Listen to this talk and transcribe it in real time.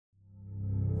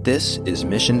This is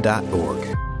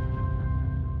Mission.org.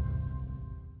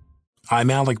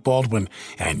 I'm Alec Baldwin,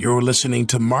 and you're listening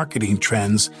to Marketing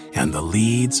Trends and the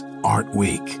Leads Aren't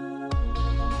Weak.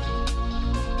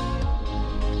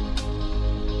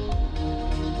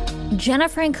 Jenna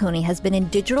Franconi has been in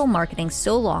digital marketing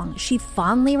so long, she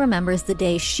fondly remembers the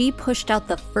day she pushed out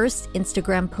the first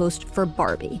Instagram post for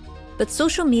Barbie. But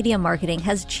social media marketing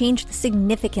has changed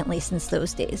significantly since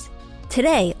those days.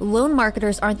 Today, lone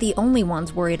marketers aren't the only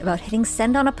ones worried about hitting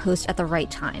send on a post at the right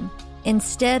time.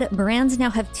 Instead, brands now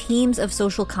have teams of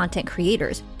social content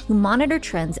creators who monitor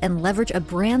trends and leverage a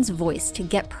brand's voice to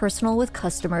get personal with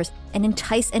customers and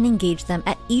entice and engage them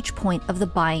at each point of the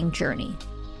buying journey.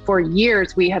 For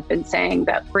years, we have been saying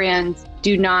that brands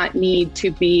do not need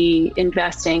to be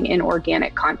investing in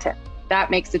organic content.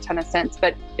 That makes a ton of sense.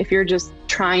 But if you're just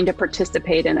trying to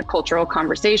participate in a cultural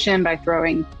conversation by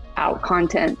throwing out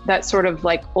content, that's sort of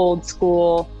like old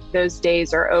school. Those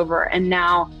days are over. And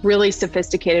now really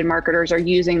sophisticated marketers are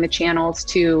using the channels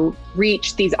to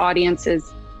reach these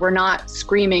audiences. We're not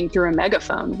screaming through a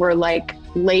megaphone. We're like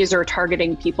laser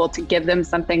targeting people to give them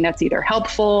something that's either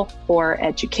helpful or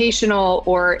educational,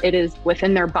 or it is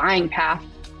within their buying path.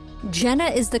 Jenna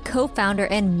is the co-founder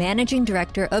and managing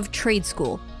director of Trade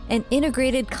School, an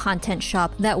integrated content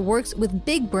shop that works with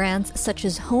big brands such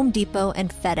as Home Depot and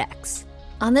FedEx.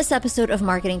 On this episode of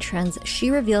Marketing Trends,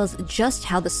 she reveals just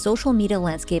how the social media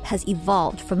landscape has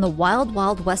evolved from the wild,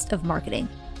 wild west of marketing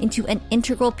into an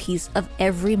integral piece of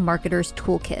every marketer's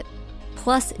toolkit.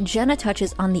 Plus, Jenna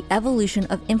touches on the evolution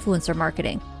of influencer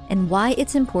marketing and why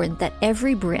it's important that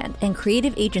every brand and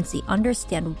creative agency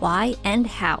understand why and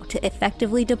how to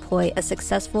effectively deploy a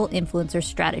successful influencer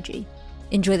strategy.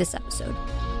 Enjoy this episode.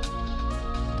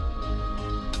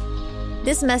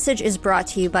 This message is brought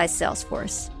to you by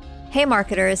Salesforce. Hey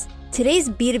marketers, today's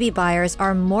B2B buyers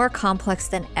are more complex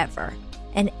than ever,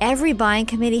 and every buying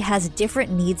committee has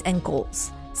different needs and goals.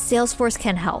 Salesforce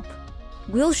can help.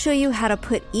 We'll show you how to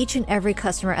put each and every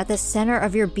customer at the center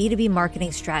of your B2B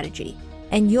marketing strategy,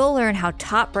 and you'll learn how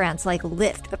top brands like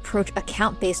Lyft approach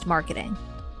account-based marketing.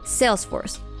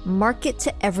 Salesforce, market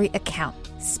to every account,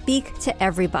 speak to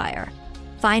every buyer.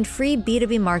 Find free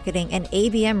B2B marketing and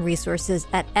ABM resources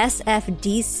at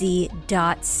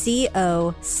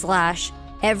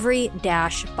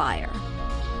sfdc.co/every-buyer.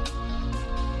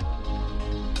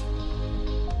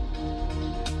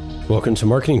 Welcome to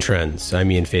Marketing Trends. I'm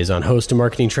Ian Faison, host of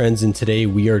Marketing Trends, and today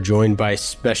we are joined by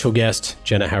special guest,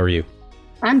 Jenna. How are you?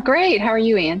 I'm great. How are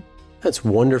you, Ian? It's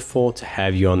wonderful to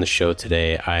have you on the show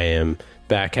today. I am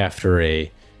back after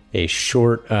a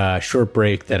short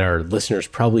break that our listeners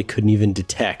probably couldn't even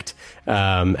detect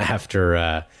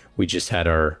after we just had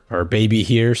our baby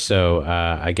here. So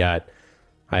I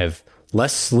have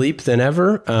less sleep than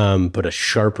ever, but a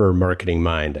sharper marketing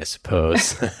mind, I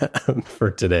suppose,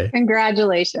 for today.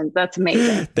 Congratulations. That's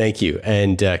amazing. Thank you.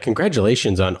 And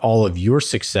congratulations on all of your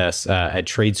success at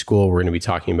Trade School. We're going to be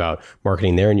talking about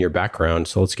marketing there and your background.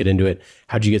 So let's get into it.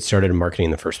 How'd you get started in marketing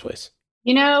in the first place?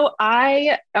 You know,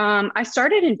 I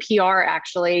started in PR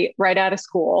actually right out of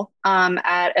school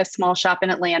at a small shop in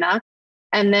Atlanta.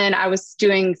 And then I was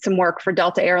doing some work for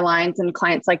Delta Airlines and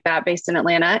clients like that based in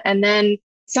Atlanta. And then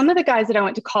some of the guys that I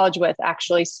went to college with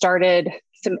actually started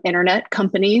some internet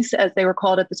companies, as they were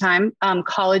called at the time,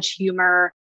 College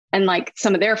Humor. And like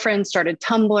some of their friends started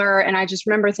Tumblr. And I just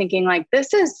remember thinking like,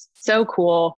 this is so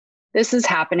cool. This is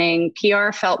happening.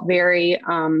 PR felt very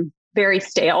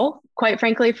stale, quite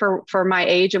frankly, for my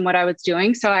age and what I was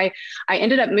doing. So I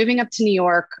ended up moving up to New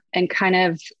York and kind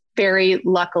of very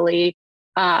luckily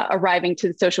arriving to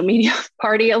the social media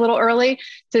party a little early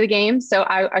to the game. So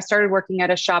I started working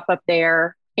at a shop up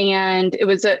there, and it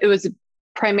was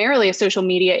primarily a social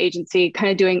media agency,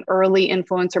 kind of doing early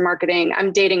influencer marketing.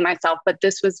 I'm dating myself, but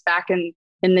this was back in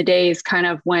the days kind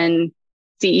of when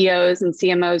CEOs and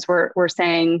CMOs were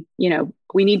saying, you know,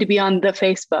 we need to be on the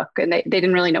Facebook, and they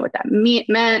didn't really know what that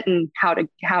meant and how to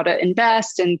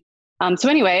invest. And so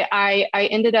anyway, I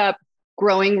ended up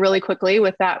growing really quickly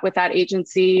with that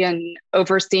agency and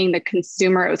overseeing the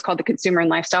consumer. It was called the Consumer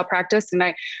and Lifestyle Practice. And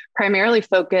I primarily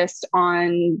focused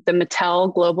on the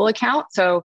Mattel global account.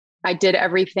 So I did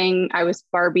everything. I was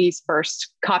Barbie's first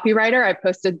copywriter. I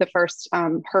posted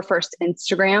her first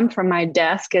Instagram from my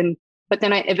desk. But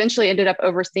then I eventually ended up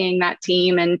overseeing that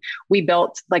team, and we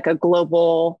built like a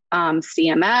global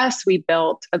CMS. We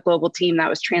built a global team that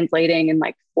was translating in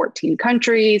like 14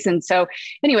 countries. And so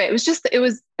anyway, it was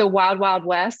the wild, wild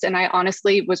west. And I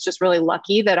honestly was just really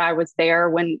lucky that I was there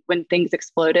when things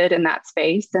exploded in that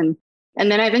space. And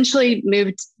then I eventually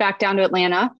moved back down to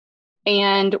Atlanta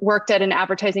and worked at an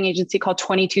advertising agency called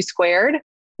 22 Squared,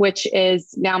 which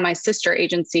is now my sister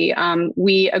agency.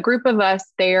 A group of us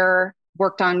there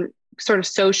worked on sort of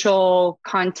social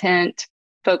content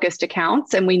focused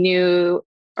accounts. And we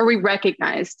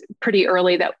recognized pretty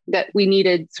early that we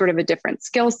needed sort of a different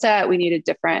skill set. We needed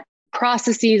different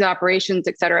processes, operations,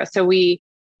 et cetera. So we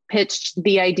pitched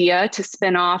the idea to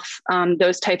spin off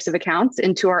those types of accounts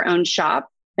into our own shop.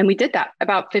 And we did that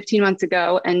about 15 months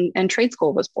ago, and Trade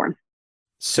School was born.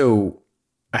 So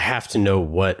I have to know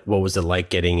what was it like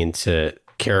getting into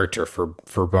character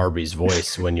for Barbie's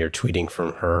voice when you're tweeting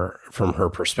from her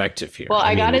perspective here? Well,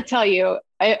 I got to tell you,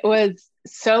 it was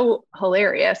so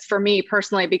hilarious for me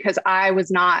personally, because I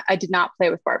did not play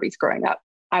with Barbies growing up.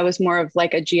 I was more of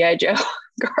like a G.I. Joe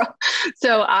girl.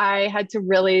 So I had to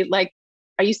really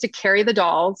I used to carry the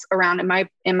dolls around in my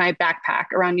backpack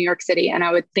around New York City. And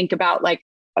I would think about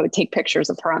I would take pictures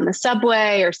of her on the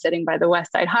subway or sitting by the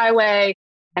West Side Highway.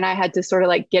 And I had to sort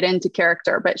of get into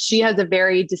character, but she has a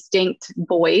very distinct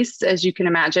voice, as you can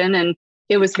imagine. And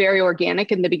it was very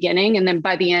organic in the beginning. And then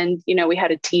by the end, we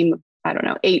had a team of,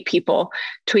 8 people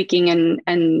tweaking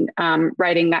and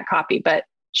writing that copy, but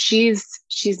she's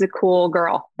a cool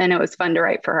girl, and it was fun to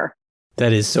write for her.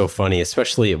 That is so funny,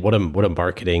 especially what a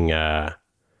marketing,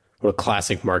 what a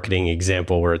classic marketing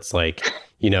example where it's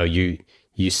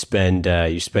you spend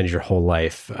your whole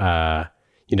life,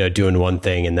 doing one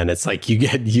thing, and then it's you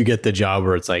get the job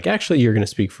where it's actually you're going to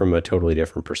speak from a totally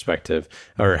different perspective,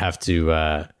 or have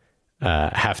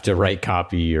to write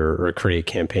copy or create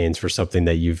campaigns for something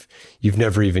that you've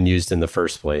never even used in the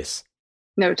first place.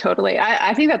 No, totally.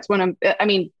 I think that's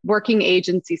working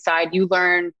agency side,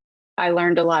 I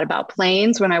learned a lot about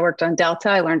planes when I worked on Delta.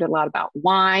 I learned a lot about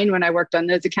wine when I worked on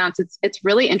those accounts. It's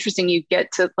really interesting. You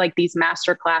get to these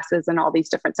master classes and all these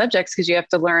different subjects because you have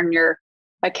to learn your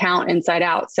account inside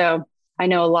out. So I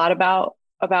know a lot about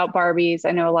Barbies.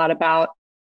 I know a lot about,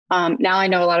 now I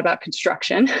know a lot about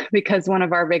construction because one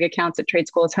of our big accounts at Trade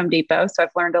School is Home Depot. So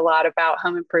I've learned a lot about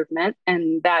home improvement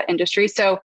and that industry.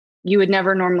 So you would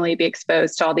never normally be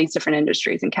exposed to all these different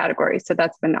industries and categories. So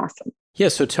that's been awesome. Yeah.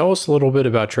 So tell us a little bit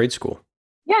about Trade School.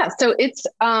 Yeah. So it's,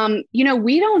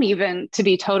 we don't even, to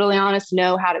be totally honest,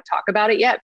 know how to talk about it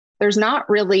yet. There's not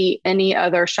really any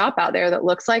other shop out there that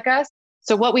looks like us.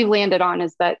 So what we landed on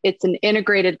is that it's an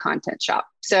integrated content shop.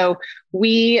 So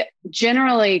we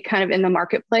generally kind of in the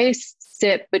marketplace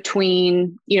sit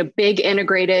between, big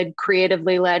integrated,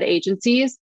 creatively led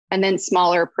agencies and then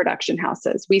smaller production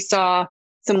houses. We saw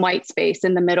some white space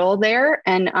in the middle there.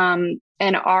 And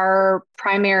our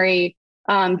primary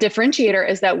differentiator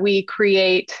is that we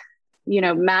create,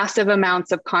 massive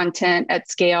amounts of content at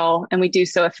scale, and we do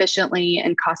so efficiently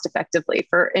and cost effectively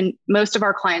and most of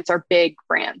our clients are big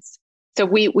brands. So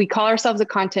we call ourselves a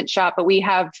content shop, but we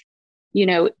have,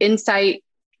 insight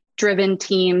driven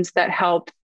teams that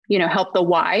help the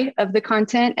why of the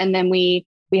content. And then we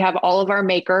have all of our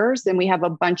makers, and we have a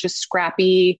bunch of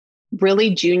scrappy,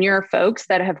 really junior folks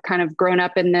that have kind of grown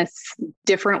up in this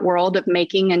different world of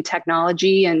making and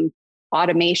technology and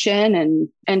automation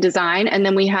and design. And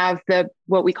then we have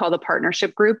what we call the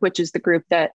partnership group, which is the group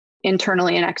that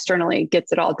internally and externally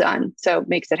gets it all done. So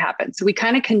makes it happen. So we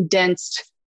kind of condensed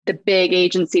the big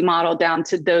agency model down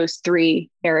to those 3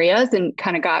 areas and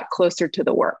kind of got closer to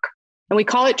the work. And we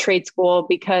call it Trade School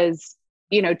because,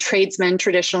 tradesmen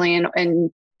traditionally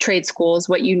and trade schools,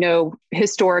 what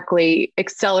historically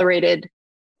accelerated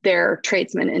their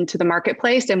tradesmen into the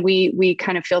marketplace. And we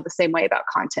kind of feel the same way about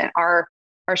content. Our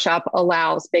shop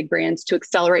allows big brands to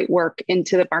accelerate work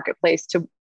into the marketplace, to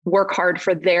work hard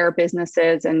for their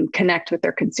businesses and connect with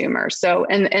their consumers. So,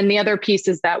 and the other piece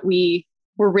is that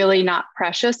we're really not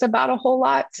precious about a whole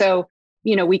lot. So,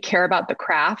 we care about the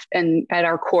craft, and at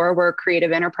our core, we're a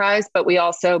creative enterprise, but we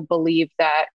also believe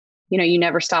that, you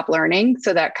never stop learning.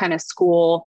 So that kind of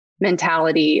school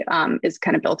mentality is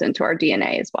kind of built into our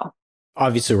DNA as well.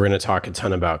 Obviously, we're going to talk a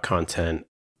ton about content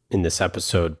in this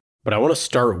episode, but I want to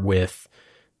start with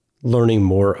learning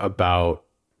more about,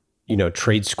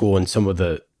 Trade School and some of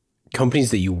the companies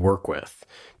that you work with,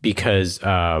 because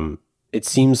it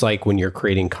seems like when you're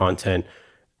creating content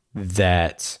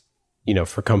that,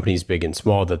 for companies big and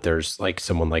small, that there's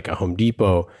someone like a Home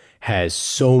Depot has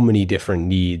so many different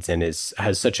needs and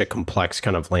has such a complex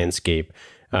kind of landscape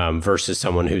versus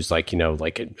someone who's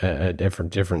a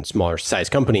different smaller size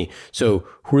company. So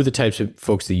who are the types of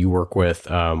folks that you work with?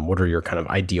 What are your kind of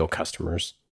ideal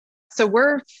customers? So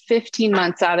we're 15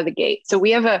 months out of the gate. So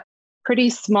we have a pretty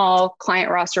small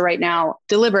client roster right now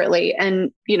deliberately,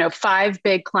 and, 5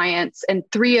 big clients, and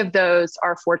 3 of those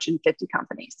are Fortune 50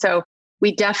 companies. So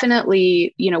we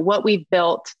definitely, what we've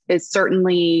built is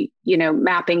certainly,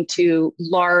 mapping to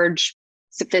large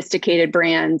sophisticated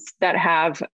brands that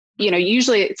have,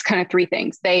 usually it's kind of three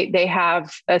things. They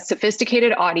have a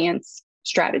sophisticated audience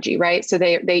strategy, right? So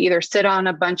they either sit on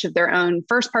a bunch of their own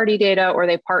first party data or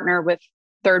they partner with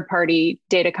third party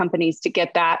data companies to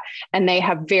get that. And they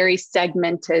have very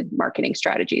segmented marketing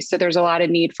strategies. So there's a lot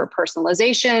of need for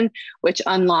personalization, which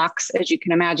unlocks, as you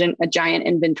can imagine, a giant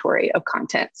inventory of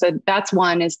content. So that's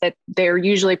one, is that they're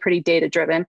usually pretty data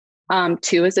driven.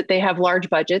 Two is that they have large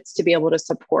budgets to be able to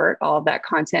support all of that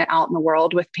content out in the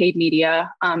world with paid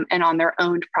media and on their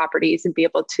owned properties and be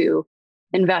able to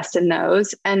invest in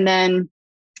those. And then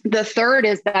the third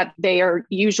is that they are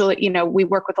usually, we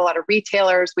work with a lot of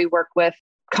retailers. We work with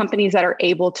companies that are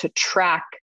able to track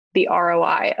the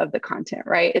ROI of the content,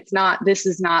 right? This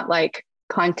is not like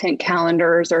content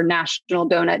calendars or National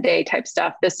Donut Day type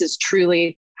stuff. This is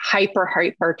truly hyper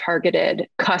targeted,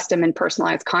 custom and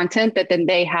personalized content that then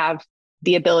they have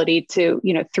the ability to,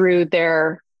 through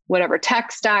their whatever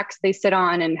tech stacks they sit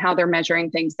on and how they're measuring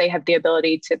things, they have the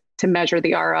ability to measure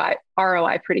the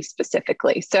ROI pretty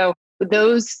specifically. So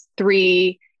those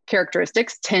three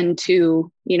characteristics tend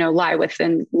to, lie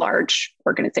within large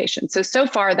organizations. So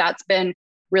far that's been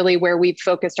really where we've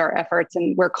focused our efforts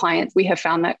and where we have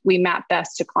found that we map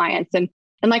best to clients. And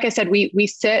like I said, we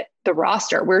sit the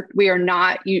roster. We are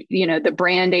not, the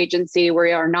brand agency.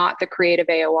 We are not the creative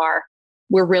AOR.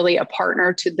 We're really a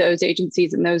partner to those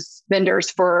agencies and those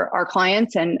vendors for our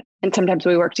clients. And sometimes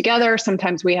we work together.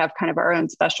 Sometimes we have kind of our own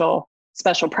special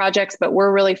projects, but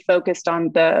we're really focused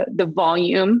on the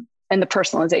volume and the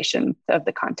personalization of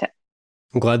the content.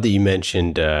 I'm glad that you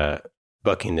mentioned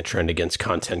bucking the trend against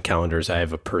content calendars. I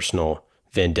have a personal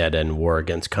vendetta and war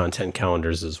against content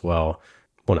calendars as well.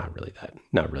 Well, not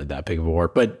really that big of a war,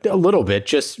 but a little bit,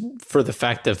 just for the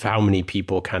fact of how many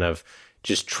people kind of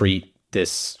just treat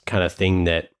this kind of thing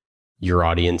that your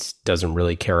audience doesn't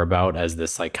really care about as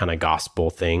this like kind of gospel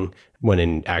thing, when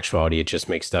in actuality it just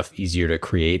makes stuff easier to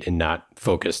create and not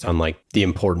focused on like the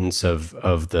importance of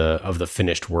the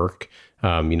finished work.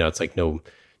 It's like no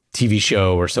TV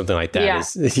show or something like that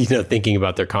is thinking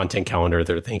about their content calendar.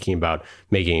 They're thinking about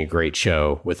making a great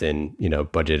show within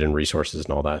budget and resources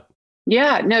and all that.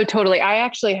 Yeah, no, totally. I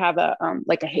actually have a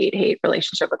hate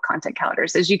relationship with content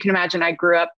calendars. As you can imagine, I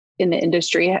grew up in the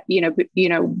industry,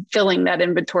 filling that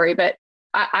inventory. But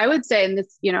I would say, and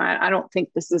this, I don't think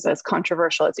this is as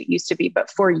controversial as it used to be, but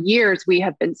for years we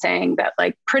have been saying that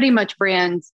like pretty much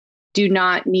brands do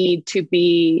not need to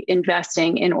be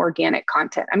investing in organic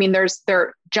content. I mean, there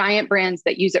are giant brands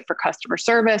that use it for customer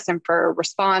service and for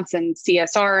response and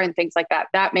CSR and things like that.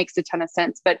 That makes a ton of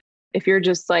sense. But if you're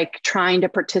just like trying to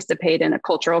participate in a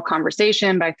cultural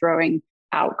conversation by throwing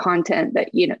out content that,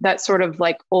 that's sort of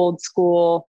like old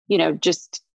school,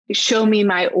 just show me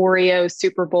my Oreo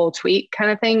Super Bowl tweet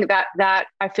kind of thing, that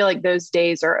I feel like those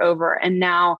days are over. And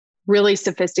now really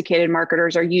sophisticated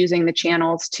marketers are using the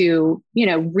channels to,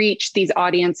 reach these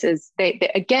audiences.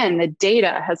 Again, the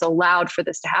data has allowed for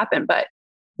this to happen, but,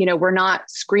 we're not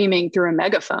screaming through a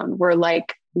megaphone. We're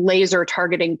like laser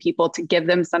targeting people to give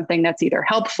them something that's either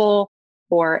helpful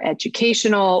or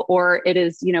educational, or it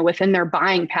is, within their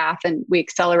buying path, and we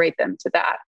accelerate them to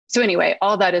that. So anyway,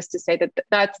 all that is to say that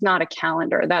that's not a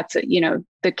calendar. That's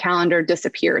the calendar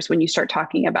disappears when you start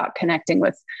talking about connecting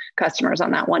with customers on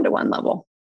that one-to-one level.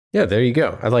 Yeah, there you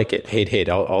go. I like it. Hate.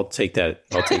 I'll take that.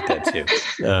 I'll take that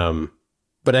too.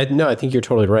 But I think you're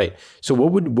totally right. So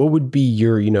what would be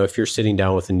your, if you're sitting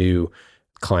down with a new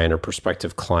client or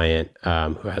prospective client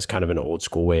who has kind of an old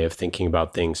school way of thinking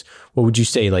about things, what would you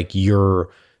say like your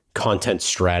content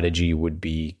strategy would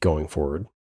be going forward?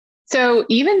 So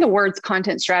even the words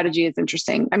content strategy is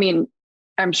interesting. I mean,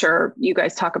 I'm sure you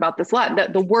guys talk about this a lot,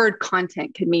 that the word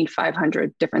content can mean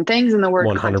 500 different things, and the word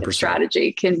 100%. Content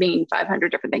strategy can mean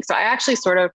 500 different things. So I actually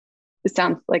it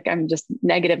sounds like I'm just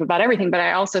negative about everything, but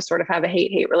I also sort of have a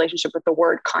hate relationship with the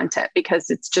word content because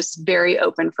it's just very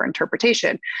open for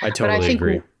interpretation. I totally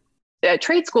agree. At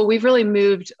Trade School, we've really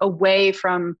moved away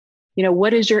from,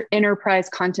 what is your enterprise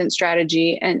content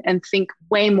strategy, and think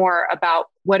way more about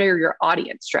what are your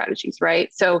audience strategies,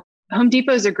 right? So Home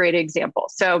Depot is a great example.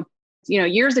 So,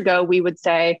 years ago, we would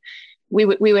say we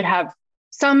would have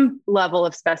some level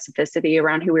of specificity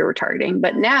around who we were targeting.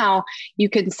 But now you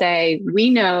can say, we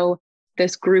know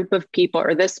this group of people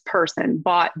or this person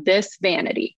bought this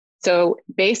vanity. So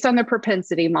based on the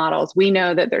propensity models, we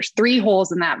know that there's 3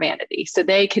 holes in that vanity. So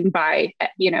they can buy,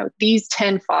 these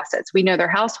 10 faucets. We know their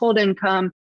household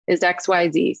income is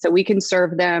XYZ. So we can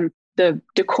serve them the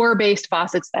decor-based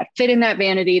faucets that fit in that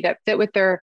vanity, that fit with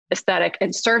their aesthetic,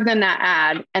 and serve them that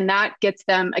ad. And that gets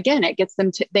them,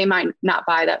 they might not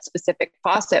buy that specific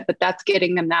faucet, but that's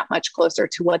getting them that much closer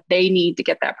to what they need to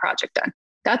get that project done.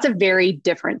 that's a very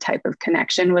different type of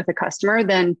connection with a customer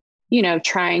than,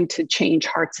 trying to change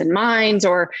hearts and minds,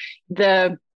 or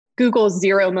the Google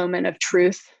zero moment of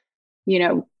truth,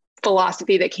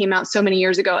 philosophy that came out so many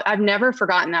years ago. I've never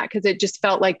forgotten that, because it just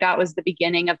felt like that was the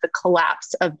beginning of the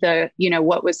collapse of the,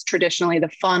 what was traditionally the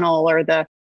funnel or the,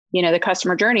 the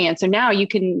customer journey. And so now you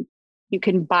can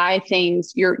buy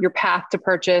things, your path to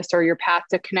purchase or your path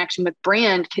to connection with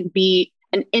brand can be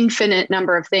an infinite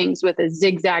number of things with a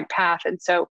zigzag path. And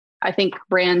so I think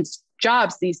brands'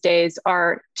 jobs these days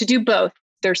are to do both.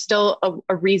 There's still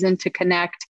a reason to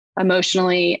connect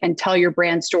emotionally and tell your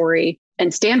brand story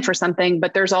and stand for something,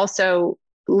 but there's also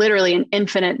literally an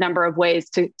infinite number of ways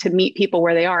to meet people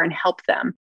where they are and help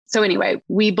them. So anyway,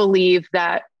 we believe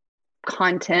that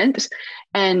content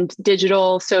and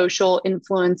digital, social,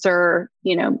 influencer,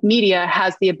 media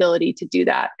has the ability to do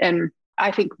that. And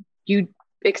I think you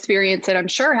experience it, I'm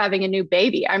sure, having a new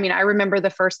baby. I mean, I remember the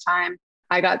first time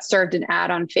I got served an ad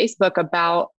on Facebook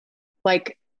about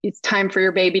it's time for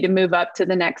your baby to move up to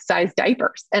the next size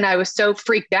diapers. And I was so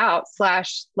freaked out /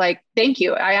 thank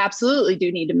you. I absolutely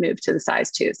do need to move to the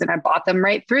size 2s. And I bought them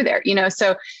right through there,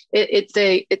 so it's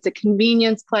a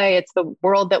convenience play. It's the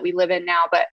world that we live in now.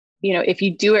 But, if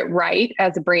you do it right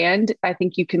as a brand, I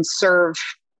think you can serve,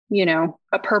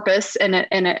 a purpose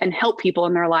and help people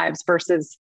in their lives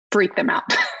versus freak them out.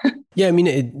 Yeah. I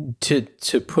mean,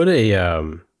 to put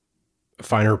a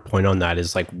finer point on that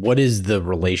is what is the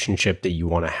relationship that you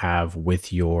want to have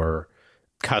with your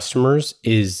customers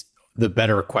is the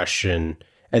better question.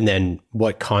 And then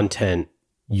what content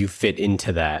you fit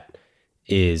into that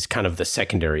is kind of the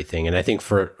secondary thing. And I think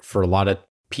for a lot of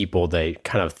people, they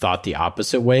kind of thought the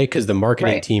opposite way, because the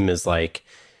marketing team is like,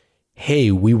 hey,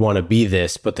 we want to be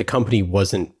this, but the company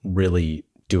wasn't really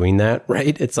doing that,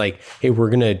 right? It's like, hey, we're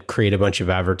going to create a bunch of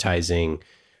advertising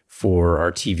for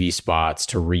our TV spots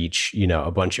to reach,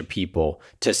 a bunch of people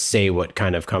to say what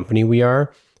kind of company we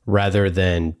are, rather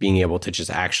than being able to just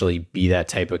actually be that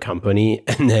type of company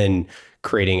and then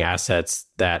creating assets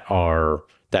that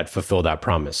fulfill that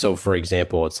promise. So for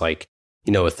example, it's like,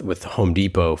 with Home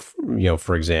Depot,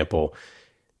 for example,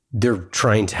 they're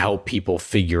trying to help people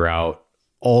figure out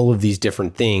all of these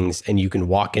different things, and you can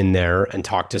walk in there and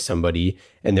talk to somebody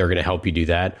and they're going to help you do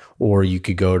that. Or you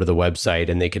could go to the website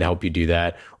and they could help you do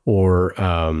that. Or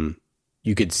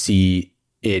you could see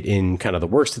it in kind of the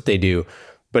works that they do.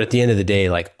 But at the end of the day,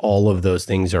 all of those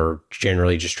things are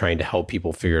generally just trying to help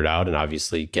people figure it out and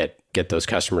obviously get those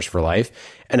customers for life.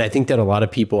 And I think that a lot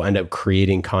of people end up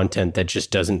creating content that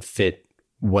just doesn't fit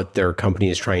what their company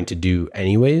is trying to do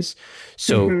anyways.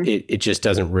 So it just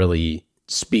doesn't really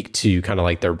speak to kind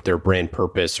of their brand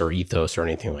purpose or ethos or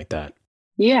anything like that.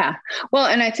 Yeah. Well,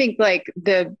 and I think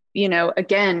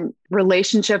again,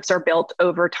 relationships are built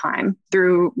over time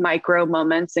through micro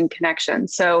moments and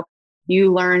connections. So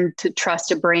you learn to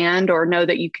trust a brand or know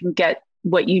that you can get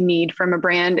what you need from a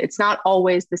brand. It's not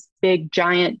always this big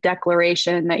giant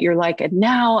declaration that you're like, and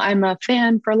now I'm a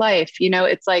fan for life.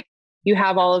 It's like you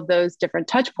have all of those different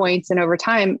touch points. And over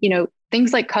time,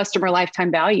 things like customer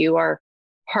lifetime value are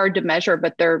hard to measure,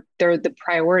 but they're the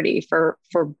priority for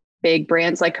big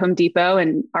brands like Home Depot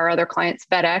and our other clients,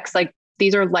 FedEx.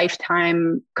 These are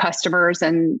lifetime customers,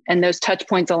 and those touch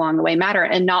points along the way matter.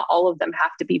 And not all of them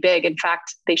have to be big. In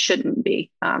fact, they shouldn't be,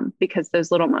 because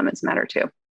those little moments matter too.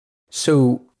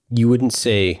 So you wouldn't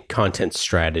say content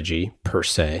strategy per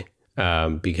se,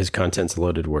 because content's a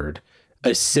loaded word.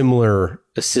 A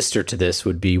sister to this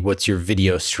would be, what's your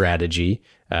video strategy,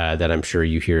 that I'm sure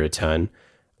you hear a ton,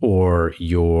 or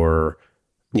your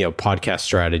podcast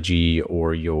strategy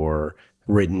or your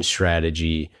written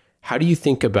strategy. How do you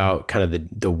think about kind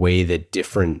of the way that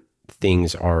different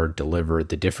things are delivered,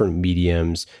 the different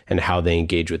mediums, and how they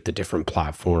engage with the different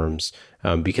platforms?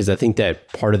 Because I think that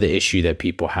part of the issue that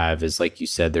people have is, like you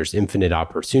said, there's infinite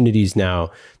opportunities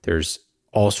now. There's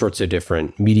all sorts of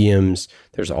different mediums.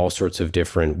 There's all sorts of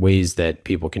different ways that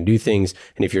people can do things.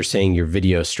 And if you're saying your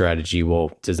video strategy,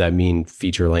 well, does that mean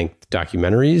feature-length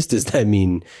documentaries? Does that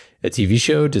mean a TV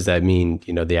show? Does that mean,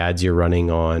 the ads you're running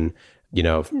on,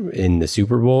 in the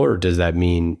Super Bowl? Or does that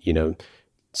mean,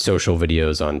 social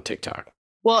videos on TikTok?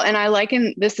 Well, and I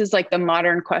liken this is like the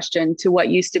modern question to what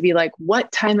used to be like,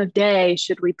 what time of day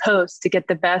should we post to get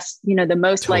the best, the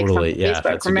most likes on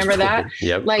Facebook? Remember that?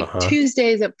 Yep.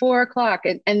 Tuesdays at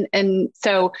 4:00. And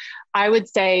so I would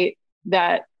say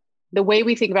that the way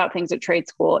we think about things at Trade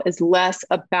School is less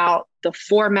about the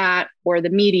format or the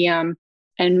medium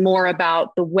and more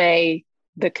about the way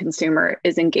the consumer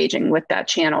is engaging with that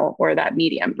channel or that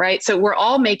medium, right? So we're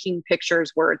all making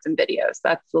pictures, words, and videos.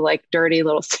 That's the dirty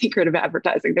little secret of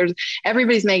advertising.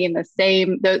 Everybody's making the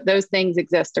same, those things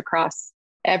exist across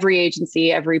every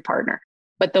agency, every partner.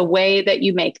 But the way that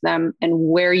you make them and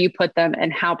where you put them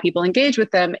and how people engage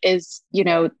with them is,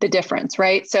 the difference,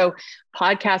 right? So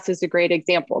podcasts is a great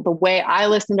example. The way I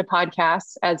listen to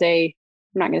podcasts I'm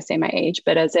not going to say my age,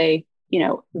 but as a,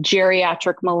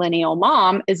 geriatric millennial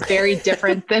mom is very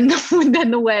different than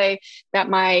the way that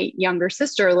my younger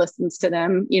sister listens to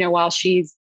them, while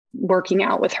she's working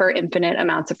out with her infinite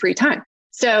amounts of free time.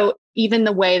 So even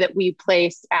the way that we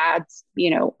place ads,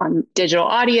 on digital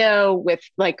audio with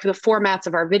like the formats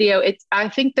of our video, I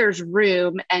think there's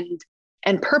room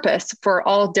and purpose for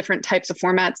all different types of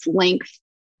formats, length,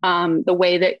 the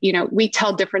way that, we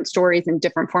tell different stories in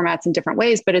different formats in different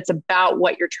ways, but it's about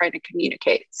what you're trying to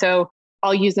communicate. So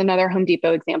I'll use another Home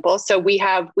Depot example. So we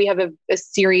have a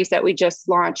series that we just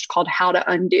launched called How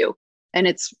to Undo. And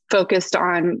it's focused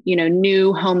on,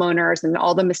 new homeowners and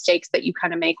all the mistakes that you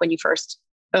kind of make when you first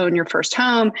own your first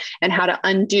home and how to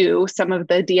undo some of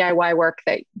the DIY work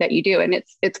that you do. And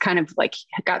it's kind of like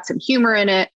got some humor in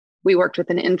it. We worked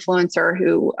with an influencer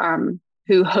who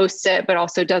hosts it, but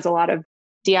also does a lot of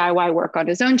DIY work on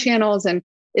his own channels. And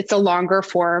it's a longer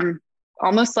form,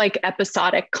 almost like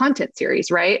episodic content series,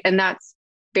 right? And that's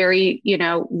very,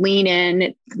 lean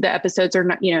in. The episodes are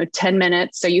not, 10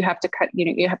 minutes. So you have to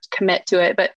you have to commit to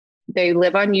it, but they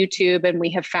live on YouTube and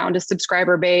we have found a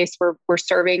subscriber base. We're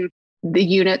serving the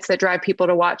units that drive people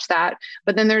to watch that.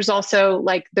 But then there's also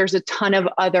there's a ton of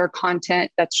other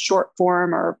content that's short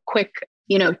form or quick,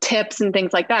 tips and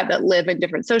things like that live in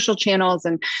different social channels.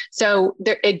 And so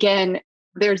there, again,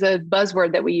 there's a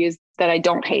buzzword that we use that I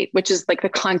don't hate, which is like the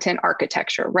content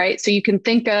architecture, right? So you can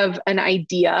think of an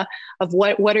idea of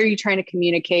what are you trying to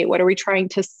communicate? What are we trying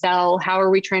to sell? How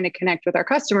are we trying to connect with our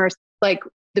customers? Like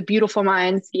the beautiful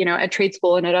minds, at Trade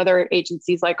School and at other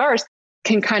agencies like ours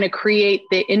can kind of create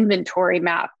the inventory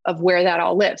map of where that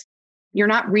all lives. You're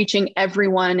not reaching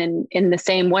everyone in the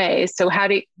same way. So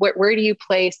where do you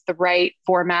place the right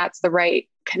formats, the right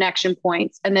connection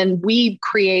points? And then we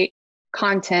create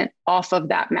content off of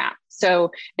that map.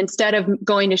 So instead of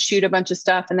going to shoot a bunch of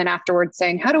stuff and then afterwards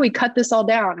saying, how do we cut this all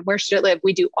down? Where should it live?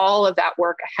 We do all of that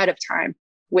work ahead of time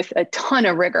with a ton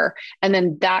of rigor. And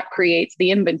then that creates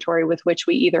the inventory with which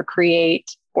we either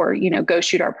create or, go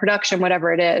shoot our production,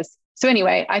 whatever it is. So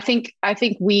anyway, I think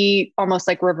we almost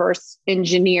like reverse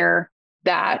engineer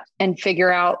that and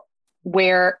figure out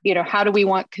where, how do we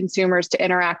want consumers to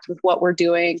interact with what we're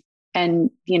doing and,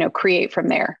 create from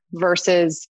there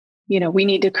versus we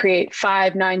need to create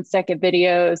 5 9-second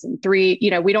videos and 3,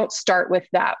 we don't start with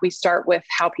that. We start with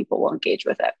how people will engage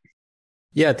with it.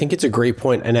 Yeah, I think it's a great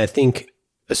point. And I think,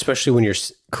 especially when you're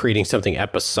creating something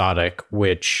episodic,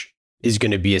 which is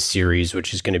going to be a series,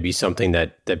 which is going to be something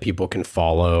that people can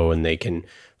follow and they can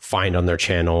find on their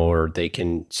channel or they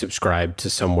can subscribe to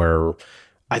somewhere.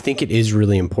 I think it is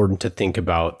really important to think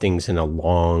about things in a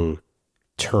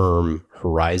long-term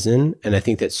horizon. And I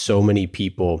think that so many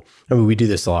people, we do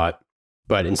this a lot,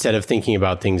 but instead of thinking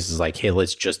about things as like, hey,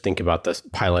 let's just think about the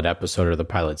pilot episode or the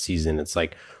pilot season, it's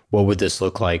like, what would this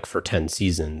look like for 10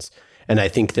 seasons? And I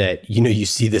think that, you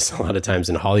see this a lot of times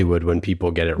in Hollywood when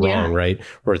people get it wrong, right?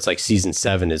 Where it's like season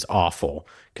 7 is awful.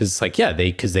 Cause it's like,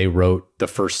 because they wrote the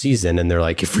first season and they're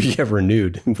like, if we get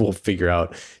renewed, we'll figure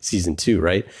out season 2,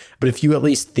 right? But if you at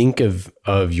least think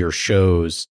of your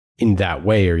shows in that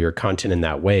way or your content in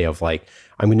that way of like,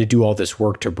 I'm going to do all this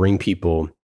work to bring people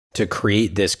to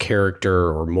create this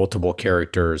character or multiple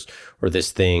characters or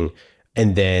this thing.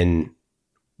 And then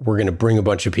we're going to bring a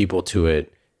bunch of people to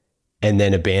it and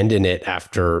then abandon it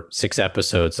after 6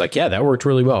 episodes. Like, yeah, that worked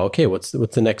really well. Okay, what's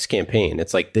the next campaign?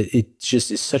 It's like, it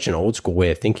just is such an old school way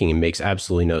of thinking and makes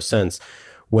absolutely no sense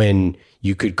when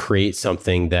you could create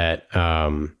something that,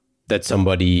 that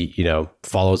somebody,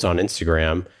 follows on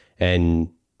Instagram and,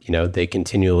 they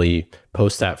continually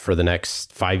post that for the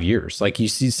next 5 years. Like you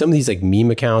see some of these like meme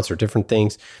accounts or different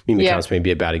things. Meme accounts may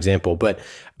be a bad example, but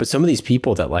some of these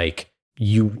people that like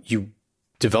you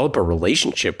develop a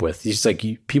relationship with, these like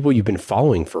people you've been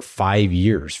following for 5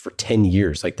 years, for 10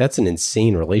 years. Like that's an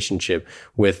insane relationship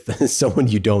with someone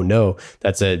you don't know.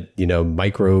 That's a,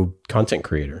 micro content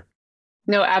creator.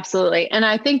 No, absolutely. And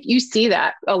I think you see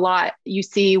that a lot. You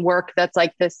see work that's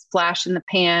like this flash in the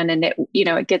pan and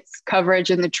it gets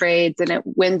coverage in the trades and it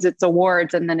wins its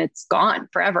awards and then it's gone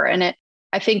forever. And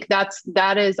I think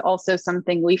that is also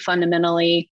something we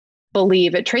fundamentally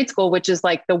believe at Trade School, which is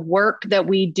like the work that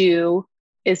we do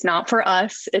is not for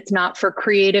us. It's not for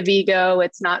creative ego.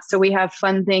 It's not so we have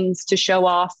fun things to show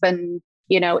off. And,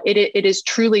 it is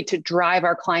truly to drive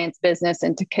our clients' business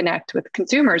and to connect with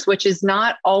consumers, which is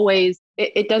not always,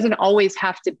 it doesn't always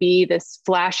have to be this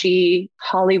flashy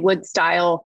Hollywood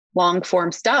style long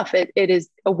form stuff. It is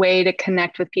a way to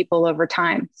connect with people over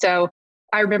time. So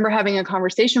I remember having a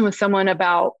conversation with someone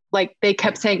about, like, they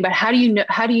kept saying, but how do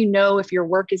you know if your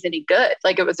work is any good?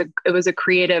 Like, it was a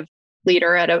creative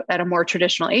leader at a more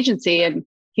traditional agency. And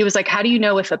he was like, how do you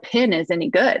know if a pin is any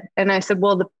good? And I said,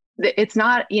 well, it's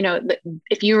not,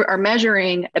 if you are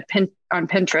measuring a pin on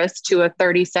Pinterest to a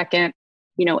 30-second,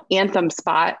 anthem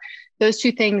spot, those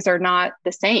two things are not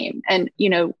the same. And,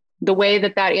 the way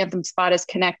that anthem spot is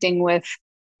connecting with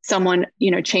someone,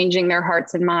 changing their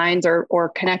hearts and minds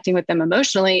or connecting with them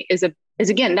emotionally is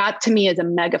again, that to me is a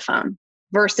megaphone,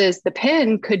 versus the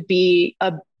pin could be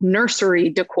a nursery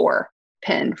decor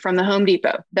pin from the Home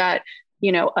Depot that,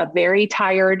 a very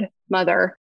tired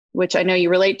mother, which I know you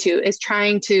relate to, is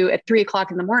trying to, at 3:00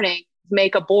 in the morning,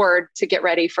 make a board to get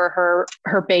ready for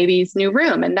her baby's new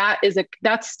room. And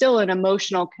that's still an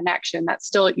emotional connection. That's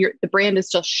still the brand is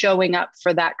still showing up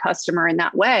for that customer in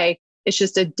that way. It's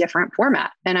just a different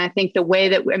format. And I think the way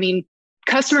that,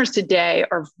 customers today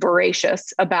are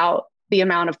voracious about the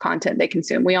amount of content they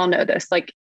consume. We all know this,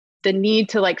 like the need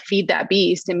to feed that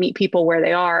beast and meet people where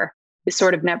they are is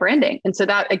sort of never ending. And so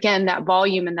that, again, that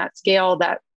volume and that scale,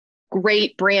 that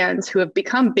great brands who have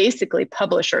become basically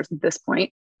publishers at this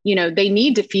point, they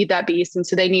need to feed that beast. And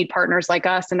so they need partners like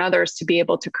us and others to be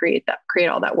able to create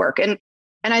all that work. And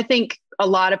I think a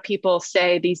lot of people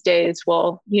say these days,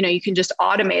 well, you can just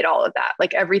automate all of that.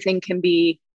 Like everything can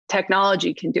be,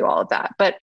 technology can do all of that.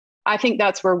 But I think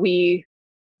that's where we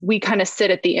kind of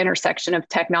sit at the intersection of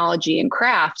technology and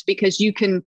craft, because you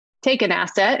can take an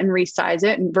asset and resize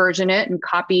it and version it and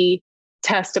copy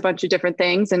test a bunch of different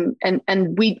things.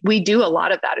 And we do a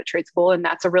lot of that at Trade School. And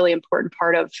that's a really important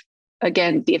part of,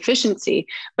 again, the efficiency,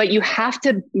 but you have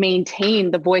to maintain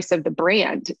the voice of the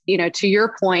brand. To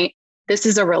your point, this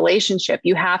is a relationship.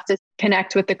 You have to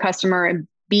connect with the customer and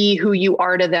be who you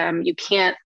are to them. You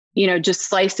can't, just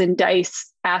slice and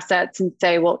dice assets and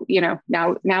say, well,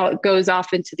 now it goes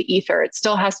off into the ether. It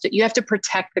still has to, you have to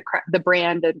protect the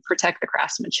brand and protect the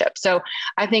craftsmanship. So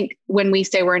I think when we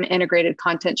say we're an integrated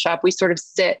content shop, we sort of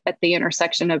sit at the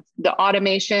intersection of the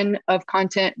automation of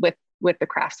content with the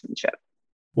craftsmanship.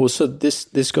 Well, so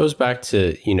this goes back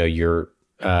to, your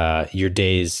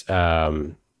days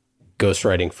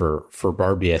ghostwriting for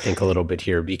Barbie, I think, a little bit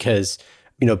here, because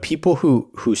people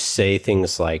who say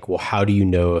things like, well, how do you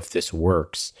know if this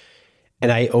works? And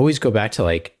I always go back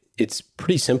to it's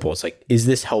pretty simple. It's like, is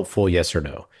this helpful? Yes or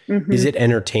no? Mm-hmm. Is it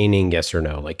entertaining? Yes or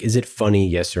no? Is it funny?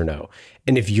 Yes or no?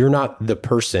 And if you're not the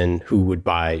person who would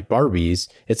buy Barbies,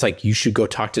 it's like, you should go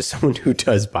talk to someone who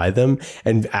does buy them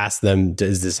and ask them,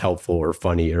 is this helpful or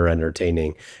funny or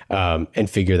entertaining? And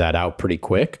figure that out pretty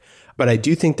quick. But I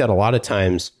do think that a lot of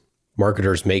times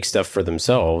marketers make stuff for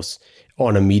themselves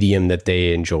on a medium that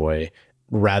they enjoy,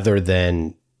 rather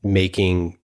than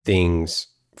making things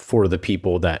for the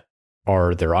people that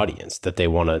are their audience, that they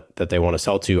want to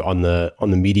sell to on the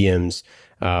mediums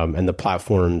and the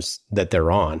platforms that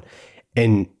they're on.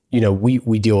 And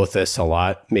we deal with this a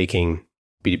lot, making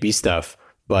B2B stuff,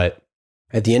 but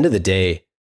at the end of the day,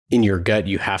 in your gut,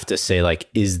 you have to say,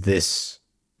 is this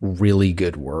really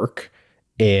good work?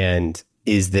 And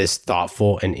is this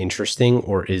thoughtful and interesting?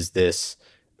 Or is this,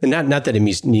 and not that it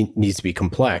needs to be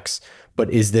complex, but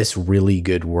is this really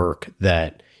good work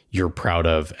that you're proud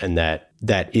of and that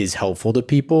is helpful to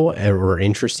people or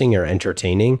interesting or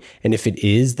entertaining? And if it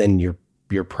is, then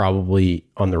you're probably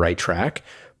on the right track.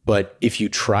 But if you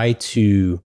try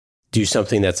to do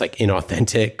something that's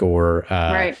inauthentic or,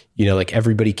 right.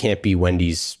 Everybody can't be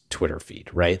Wendy's Twitter feed,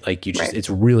 right? Right. It's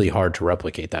really hard to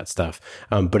replicate that stuff.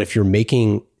 But if you're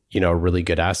making, a really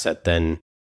good asset, then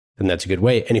that's a good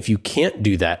way. And if you can't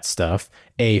do that stuff,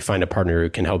 A, find a partner who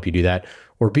can help you do that,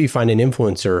 or B, find an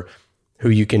influencer who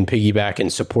you can piggyback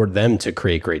and support them to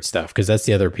create great stuff. Because that's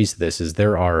the other piece of this, is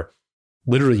there are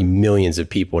literally millions of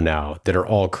people now that are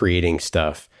all creating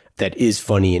stuff that is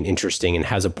funny and interesting and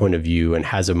has a point of view and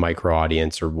has a micro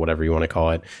audience, or whatever you want to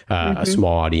call it, a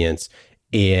small audience.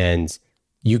 And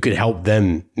you could help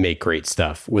them make great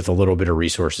stuff with a little bit of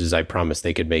resources. I promise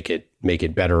they could make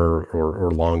it better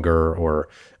or longer or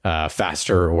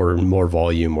faster or more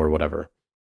volume or whatever.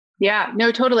 Yeah,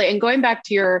 no, totally. And going back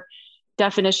to your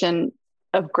definition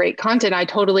of great content, I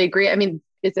totally agree. I mean,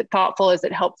 is it thoughtful? Is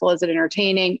it helpful? Is it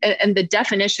entertaining? And the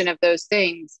definition of those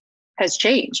things has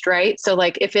changed, right? So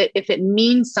if it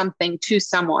means something to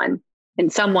someone in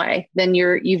some way, then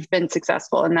you've been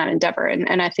successful in that endeavor.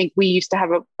 And I think we used to have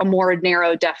a more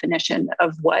narrow definition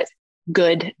of what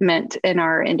good meant in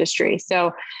our industry.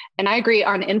 So, and I agree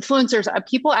on influencers.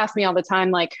 People ask me all the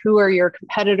time, who are your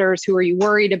competitors? Who are you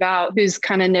worried about? Who's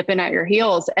kind of nipping at your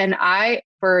heels? And I,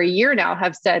 for a year now,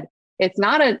 have said, it's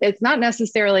not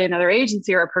necessarily another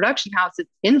agency or a production house,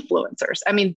 it's influencers.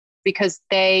 I mean, because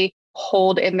they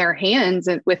hold in their hands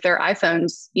and with their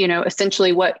iPhones,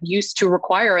 essentially what used to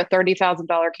require a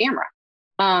 $30,000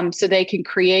 camera. So they can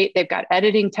create, they've got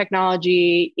editing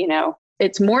technology,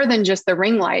 it's more than just the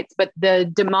ring lights, but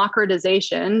the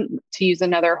democratization, to use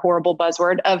another horrible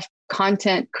buzzword, of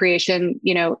content creation,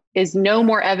 is no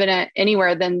more evident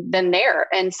anywhere than there.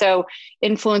 And so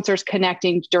influencers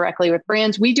connecting directly with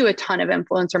brands. We do a ton of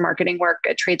influencer marketing work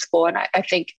at Trade School. And I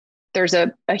think there's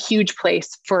a huge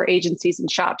place for agencies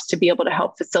and shops to be able to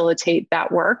help facilitate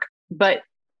that work. But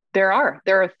there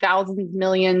are thousands,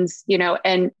 millions,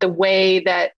 and the way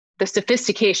that the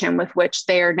sophistication with which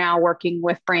they are now working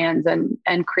with brands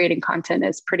and creating content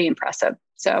is pretty impressive.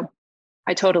 So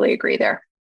I totally agree there.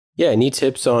 Yeah. Any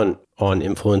tips on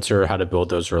influencer, how to build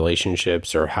those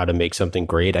relationships or how to make something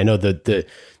great? I know that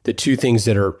the two things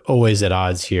that are always at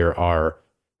odds here are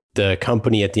the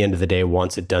company at the end of the day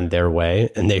wants it done their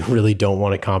way and they really don't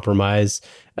want to compromise.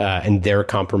 And their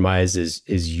compromise is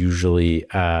usually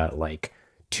like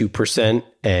 2%.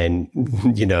 And,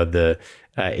 the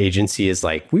agency is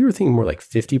like, we were thinking more like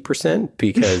 50%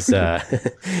 because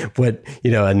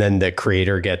and then the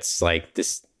creator gets like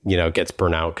this, gets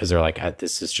burnt out because they're like,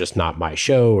 this is just not my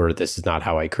show or this is not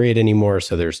how I create anymore.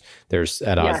 So there's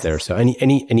at odds there. So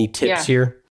any tips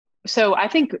here? So I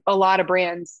think a lot of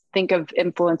brands think of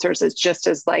influencers as just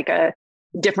as like a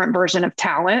different version of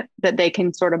talent that they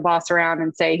can sort of boss around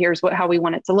and say, here's how we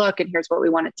want it to look and here's what we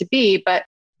want it to be. But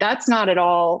that's not at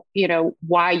all,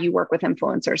 why you work with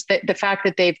influencers. The fact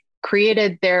that they've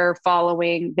created their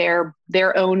following, their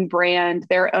own brand,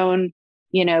 their own,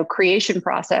 creation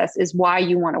process is why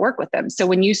you want to work with them. So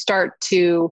when you start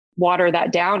to water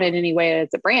that down in any way as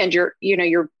a brand, you're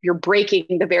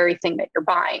breaking the very thing that you're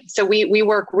buying. So we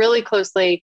work really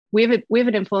closely. We have an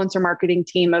influencer marketing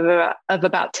team of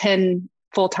about 10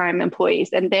 full-time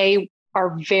employees, and they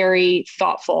are very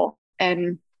thoughtful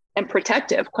and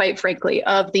protective, quite frankly,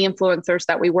 of the influencers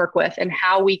that we work with and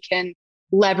how we can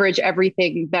leverage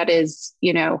everything that is,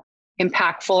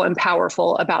 impactful and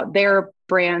powerful about their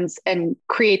brands and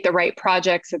create the right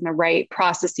projects and the right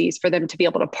processes for them to be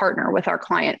able to partner with our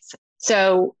clients.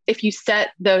 So if you set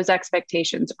those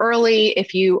expectations early,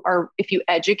 if you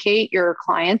educate your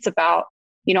clients about,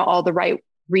 all the right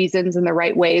reasons and the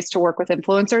right ways to work with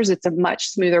influencers, it's a much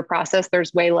smoother process.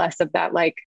 There's way less of that,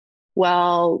 like,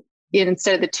 well,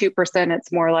 instead of the 2%,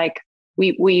 it's more like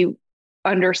we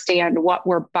understand what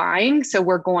we're buying. So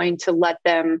we're going to let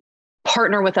them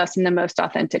partner with us in the most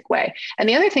authentic way. And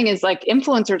the other thing is, like,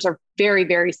 influencers are very,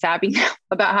 very savvy now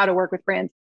about how to work with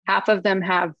brands. Half of them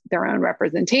have their own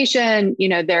representation.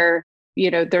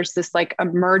 There's this like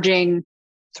emerging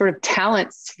sort of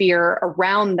talent sphere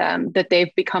around them that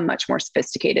they've become much more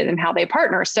sophisticated in how they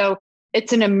partner. So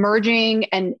it's an emerging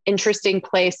and interesting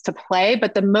place to play.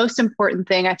 But the most important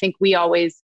thing I think we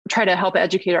always try to help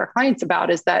educate our clients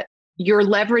about is that you're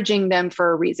leveraging them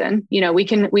for a reason. We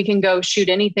can go shoot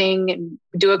anything and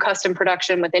do a custom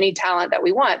production with any talent that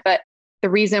we want. But the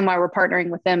reason why we're partnering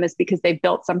with them is because they've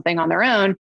built something on their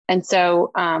own. And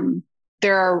so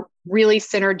there are really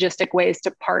synergistic ways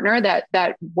to partner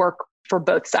that work for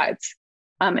both sides.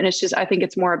 And it's just, I think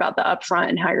it's more about the upfront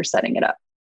and how you're setting it up.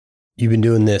 You've been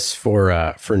doing this for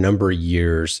a number of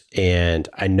years, and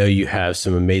I know you have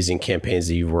some amazing campaigns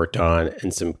that you've worked on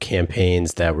and some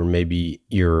campaigns that were maybe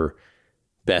your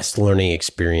best learning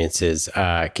experiences.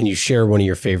 Can you share one of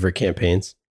your favorite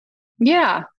campaigns?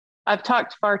 Yeah, I've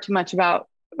talked far too much about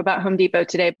Home Depot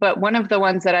today, but one of the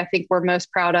ones that I think we're most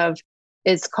proud of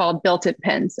is called Built-In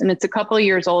Pins. And it's a couple of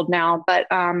years old now, but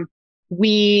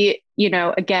we,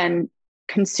 again,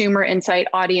 consumer insight,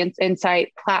 audience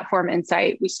insight, platform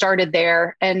insight. We started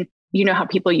there, and you know how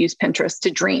people use Pinterest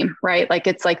to dream, right? Like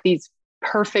it's like these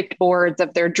perfect boards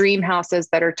of their dream houses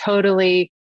that are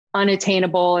totally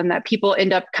unattainable, and that people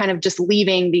end up kind of just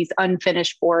leaving these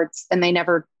unfinished boards, and they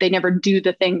never do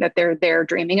the thing that they're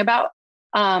dreaming about.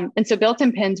 And so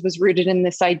Built-In Pins was rooted in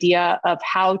this idea of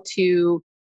how to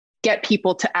get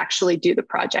people to actually do the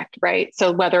project, right?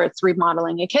 So whether it's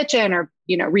remodeling a kitchen or,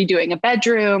 redoing a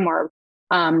bedroom or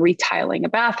retiling a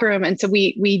bathroom. And so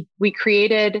we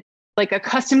created like a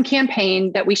custom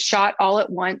campaign that we shot all at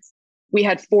once. We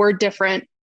had 4 different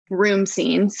room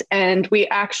scenes, and we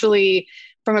actually,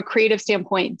 from a creative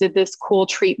standpoint, did this cool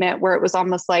treatment where it was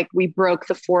almost like we broke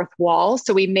the 4th wall.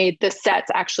 So we made the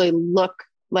sets actually look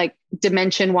like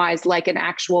dimension wise, like an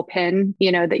actual pin,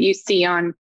 that you see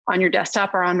on your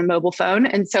desktop or on a mobile phone.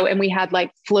 And we had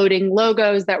like floating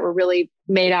logos that were really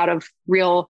made out of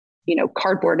real,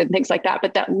 cardboard and things like that,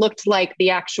 but that looked like the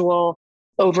actual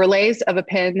overlays of a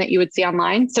pin that you would see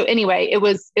online. So anyway, it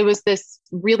was this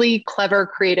really clever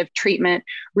creative treatment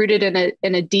rooted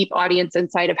in a deep audience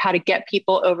insight of how to get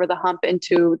people over the hump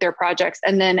into their projects.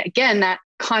 And then again, that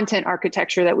content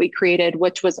architecture that we created,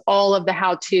 which was all of the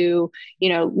how-to,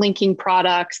 linking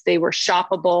products, they were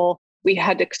shoppable. We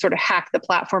had to sort of hack the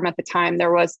platform at the time.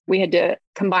 We had to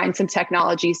combine some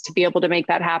technologies to be able to make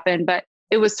that happen. But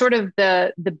it was sort of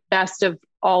the best of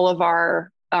all of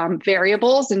our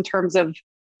variables in terms of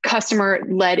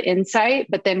customer-led insight.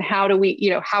 But then how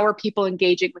are people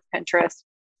engaging with Pinterest?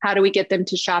 How do we get them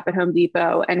to shop at Home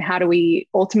Depot? And how do we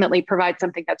ultimately provide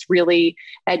something that's really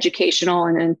educational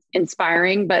and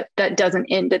inspiring, but that doesn't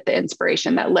end at the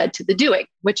inspiration that led to the doing,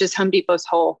 which is Home Depot's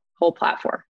whole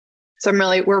platform. So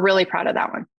we're really proud of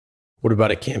that one. What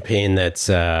about a campaign that's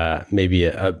maybe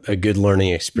a good learning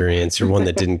experience or one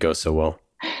that didn't go so well?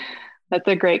 That's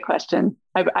a great question.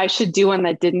 I should do one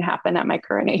that didn't happen at my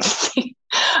current agency.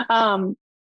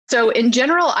 So in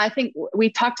general, I think we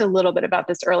talked a little bit about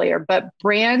this earlier, but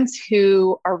brands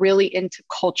who are really into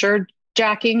culture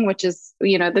jacking, which is,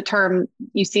 the term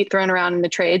you see thrown around in the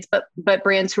trades, but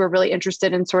brands who are really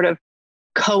interested in sort of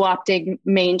co-opting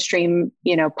mainstream,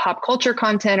 pop culture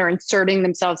content or inserting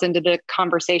themselves into the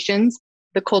conversations,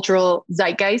 the cultural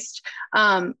zeitgeist.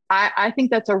 I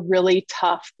think that's a really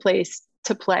tough place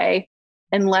to play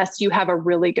unless you have a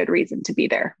really good reason to be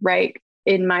there, right?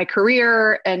 In my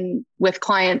career and with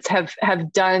clients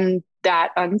have done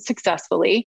that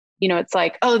unsuccessfully. It's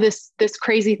like, oh, this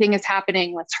crazy thing is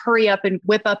happening. Let's hurry up and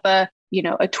whip up a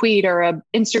tweet or a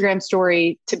Instagram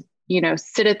story to,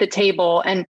 sit at the table.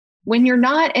 And when you're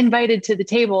not invited to the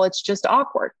table, it's just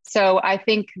awkward. So I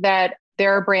think that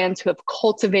there are brands who have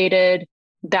cultivated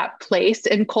that place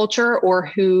in culture or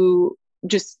who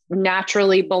just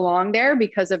naturally belong there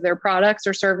because of their products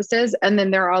or services. And then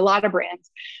there are a lot of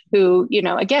brands who,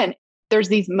 again, there's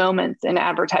these moments in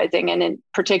advertising and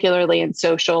particularly in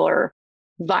social or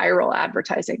viral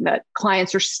advertising that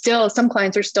some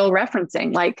clients are still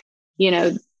referencing, like,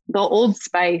 the Old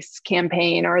Spice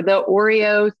campaign or the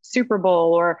Oreo Super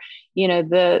Bowl or,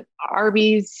 the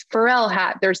Arby's Pharrell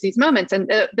hat. There's these moments.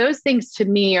 And those things to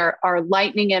me are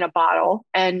lightning in a bottle.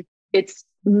 And it's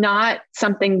not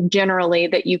something generally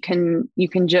that you can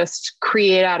just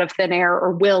create out of thin air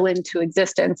or will into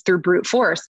existence through brute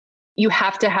force. You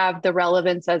have to have the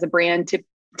relevance as a brand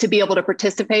to be able to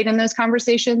participate in those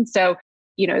conversations. So,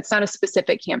 it's not a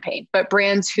specific campaign, but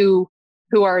brands who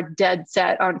are dead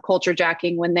set on culture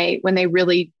jacking when they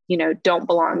really, don't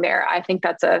belong there. I think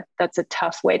that's a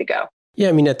tough way to go. Yeah.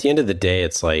 I mean, at the end of the day,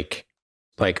 it's like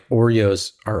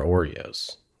Oreos are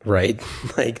Oreos. Right?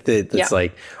 Like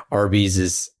Arby's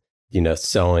is,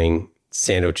 selling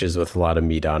sandwiches with a lot of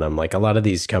meat on them. Like a lot of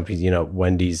these companies,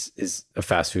 Wendy's is a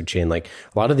fast food chain. Like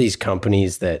a lot of these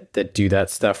companies that do that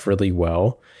stuff really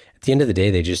well, at the end of the day,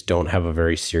 they just don't have a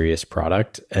very serious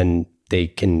product and they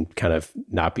can kind of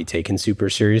not be taken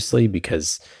super seriously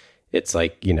because it's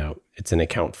like, it's an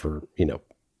account for,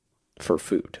 for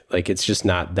food. Like it's just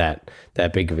not that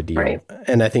big of a deal. Right.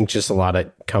 And I think just a lot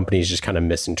of companies just kind of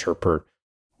misinterpret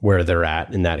where they're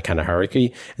at in that kind of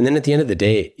hierarchy. And then at the end of the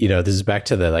day, this is back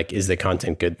to the, is the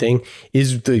content good thing?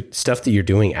 Is the stuff that you're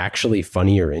doing actually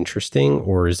funny or interesting?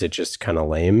 Or is it just kind of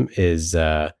lame? At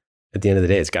the end of the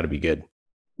day, it's got to be good.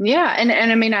 Yeah. And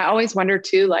I mean, I always wonder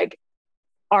too, like,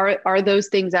 are those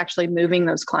things actually moving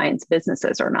those clients'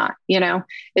 businesses or not?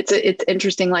 It's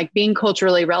interesting, like being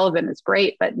culturally relevant is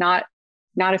great, but not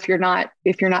if you're not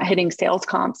hitting sales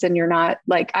comps and you're not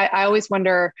like, I always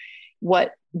wonder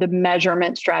what the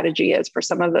measurement strategy is for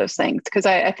some of those things. Cause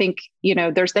I think,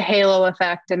 there's the halo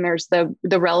effect and there's the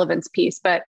relevance piece,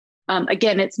 but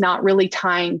again, it's not really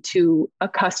tying to a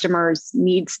customer's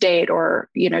need state or,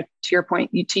 to your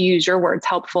point, to use your words,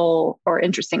 helpful or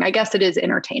interesting. I guess it is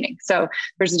entertaining. So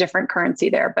there's a different currency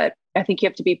there, but I think you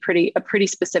have to be a pretty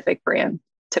specific brand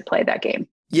to play that game.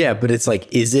 Yeah. But it's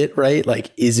like, is it right?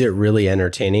 Like, is it really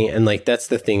entertaining? And like, that's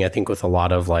the thing I think with a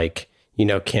lot of like,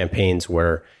 campaigns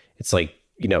where it's like,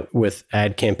 with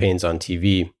ad campaigns on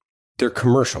TV, they're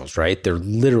commercials, right? They're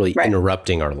literally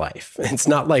interrupting our life. It's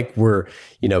not like we're,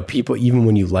 people, even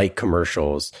when you like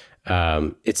commercials,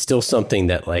 it's still something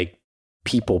that like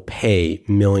people pay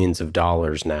millions of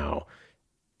dollars now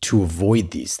to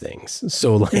avoid these things.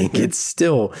 So like, it's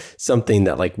still something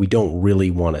that like, we don't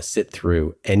really want to sit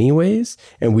through anyways.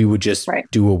 And we would just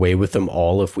do away with them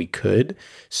all if we could.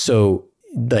 So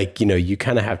like, you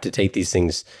kind of have to take these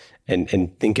things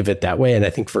and think of it that way. And I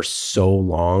think for so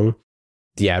long,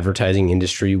 the advertising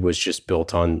industry was just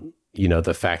built on,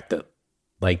 the fact that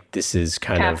like, this is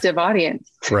kind captive audience.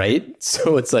 Right.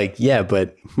 So it's like, yeah,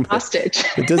 but hostage.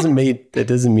 that doesn't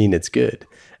mean it's good.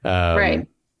 Right.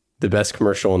 The best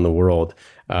commercial in the world.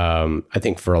 I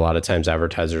think for a lot of times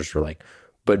advertisers were like,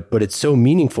 but it's so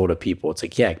meaningful to people. It's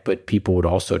like, yeah, but people would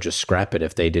also just scrap it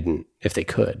if they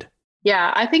could.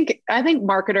 Yeah, I think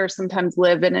marketers sometimes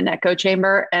live in an echo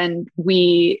chamber, and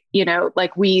we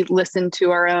listen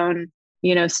to our own,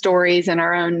 stories, and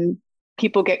our own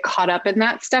people get caught up in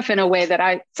that stuff in a way that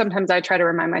I try to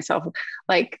remind myself,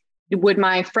 like, would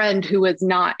my friend who was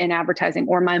not in advertising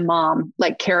or my mom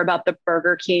care about the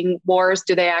Burger King wars?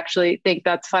 Do they actually think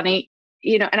that's funny?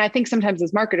 And I think sometimes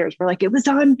as marketers, we're like, it was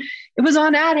on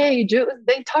Ad Age.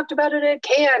 They talked about it at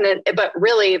Cannes. But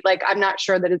really, I'm not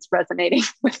sure that it's resonating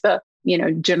with the,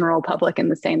 general public in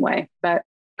the same way. But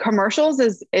commercials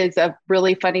is a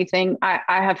really funny thing. I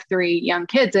have 3 young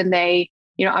kids, and they,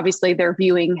 obviously their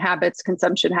viewing habits,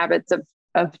 consumption habits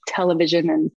of television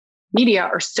and media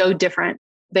are so different.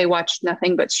 They watch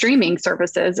nothing but streaming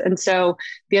services. And so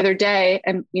the other day,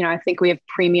 and, I think we have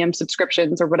premium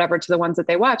subscriptions or whatever to the ones that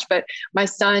they watch, but my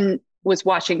son was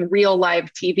watching real live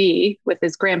TV with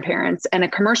his grandparents, and a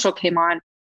commercial came on,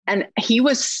 and he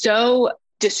was so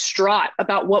distraught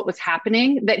about what was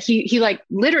happening that he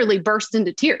literally burst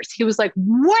into tears. He was like,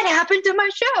 "What happened to my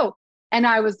show?" And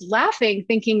I was laughing,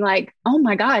 thinking oh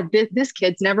my God, this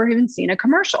kid's never even seen a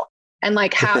commercial. And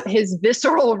how his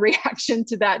visceral reaction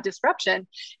to that disruption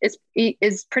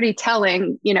is pretty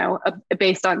telling,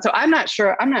 based on. So I'm not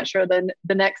sure the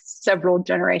next several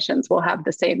generations will have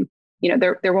the same,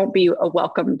 there won't be a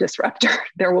welcome disruptor.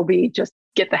 There will be just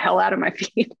get the hell out of my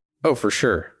feed. Oh, for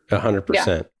sure.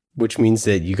 100%. Which means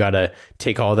that you got to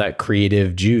take all that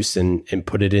creative juice and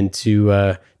put it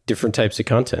into different types of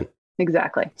content.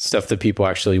 Exactly. Stuff that people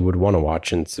actually would want to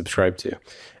watch and subscribe to.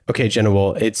 Okay, Jenna,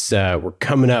 well, it's we're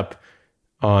coming up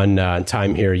on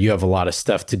time here. You have a lot of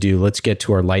stuff to do. Let's get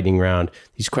to our lightning round.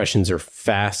 These questions are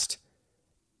fast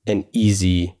and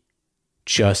easy,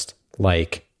 just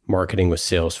like marketing with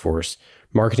Salesforce.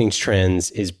 Marketing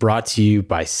Trends is brought to you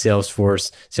by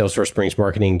Salesforce. Salesforce brings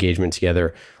marketing engagement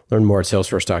together. Learn more at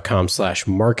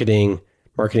salesforce.com/marketing.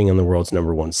 Marketing on the world's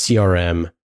 #1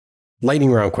 CRM.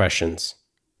 Lightning round questions.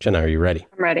 Jenna, are you ready?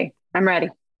 I'm ready.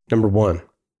 Number 1,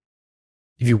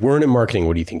 if you weren't in marketing,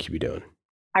 what do you think you'd be doing?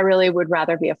 I really would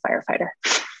rather be a firefighter.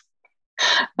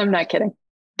 I'm not kidding.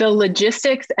 The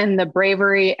logistics and the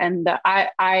bravery and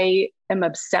I am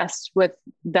obsessed with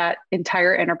that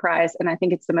entire enterprise. And I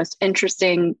think it's the most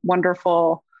interesting,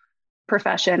 wonderful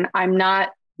profession. I'm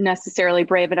not necessarily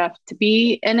brave enough to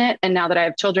be in it. And now that I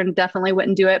have children, definitely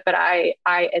wouldn't do it. But I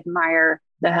admire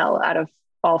the hell out of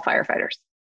all firefighters.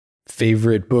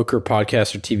 Favorite book or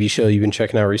podcast or TV show you've been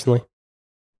checking out recently?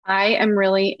 I am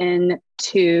really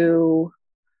into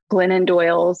Glennon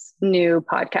Doyle's new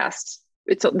podcast.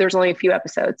 There's only a few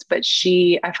episodes, but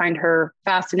I find her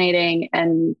fascinating,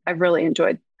 and I've really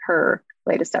enjoyed her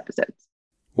latest episodes.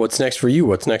 What's next for you?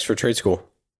 What's next for Trade School?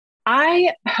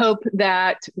 I hope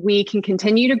that we can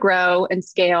continue to grow and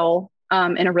scale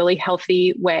in a really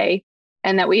healthy way,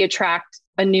 and that we attract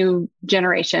a new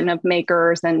generation of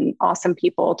makers and awesome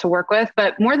people to work with.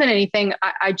 But more than anything,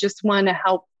 I just want to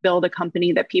help build a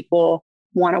company that people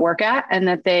want to work at and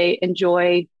that they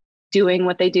enjoy doing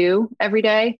what they do every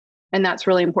day. And that's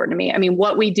really important to me. I mean,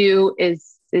 what we do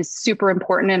is super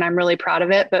important, and I'm really proud of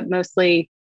it, but mostly,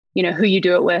 who you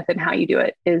do it with and how you do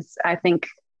it is, I think,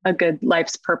 a good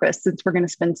life's purpose. Since we're going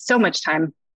to spend so much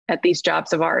time at these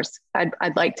jobs of ours,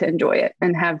 I'd like to enjoy it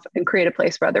and create a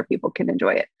place where other people can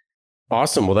enjoy it.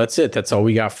 Awesome. Well, that's it. That's all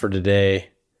we got for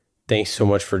today. Thanks so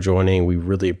much for joining. We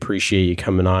really appreciate you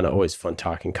coming on. Always fun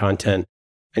talking content.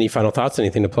 Any final thoughts?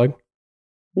 Anything to plug?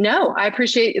 No, I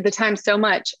appreciate the time so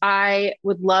much. I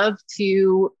would love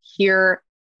to hear,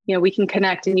 we can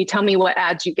connect and you tell me what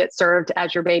ads you get served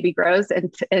as your baby grows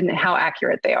and how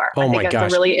accurate they are. Oh, I think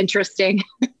that's a really interesting.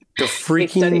 The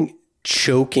freaking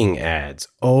choking ads.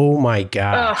 Oh my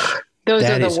gosh. Ugh, those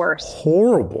are the worst.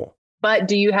 Horrible. But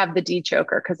do you have the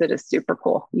D-choker? Because it is super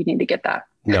cool. You need to get that.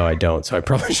 No, I don't. So I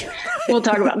probably should. We'll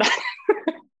talk about that.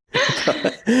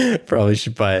 Probably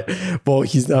should buy it. Well,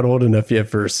 he's not old enough yet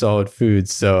for solid food,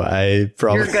 so I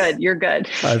probably... You're good.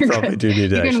 I probably do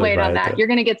need to actually buy it. You can wait on that. You're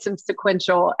going to get some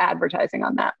sequential advertising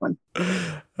on that one.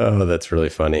 Oh, that's really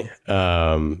funny.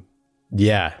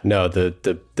 Yeah, no,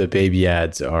 the baby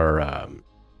ads are...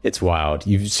 It's wild.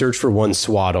 You search for one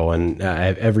swaddle and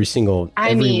every single...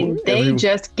 They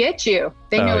just get you.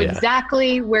 They know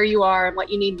exactly where you are and what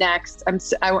you need next.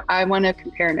 I want to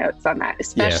compare notes on that,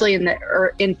 especially in the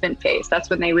infant phase. That's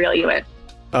when they reel you in.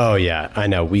 Oh, yeah. I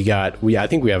know. I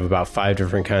think we have about 5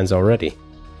 different kinds already.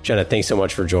 Jenna, thanks so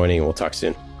much for joining, and we'll talk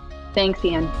soon. Thanks,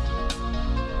 Ian.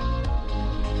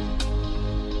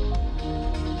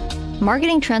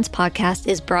 Marketing Trends Podcast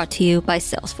is brought to you by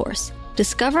Salesforce.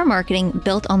 Discover marketing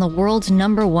built on the world's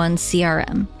 #1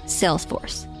 CRM,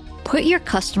 Salesforce. Put your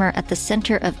customer at the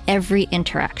center of every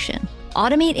interaction.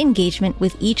 Automate engagement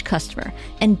with each customer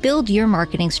and build your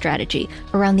marketing strategy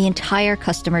around the entire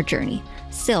customer journey.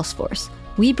 Salesforce.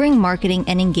 We bring marketing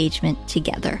and engagement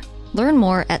together. Learn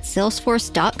more at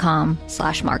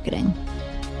salesforce.com/marketing.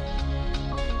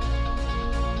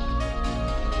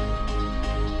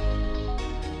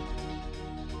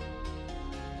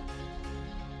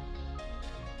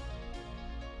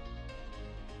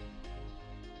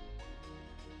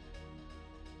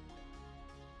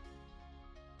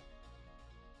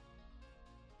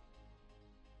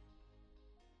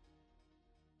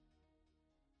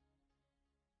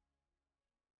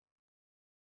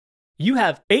 You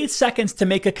have 8 seconds to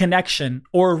make a connection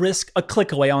or risk a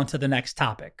click away onto the next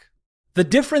topic. The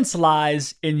difference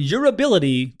lies in your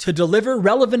ability to deliver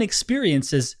relevant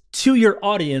experiences to your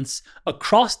audience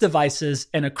across devices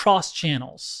and across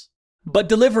channels. But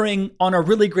delivering on a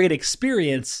really great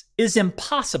experience is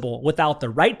impossible without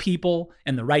the right people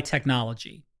and the right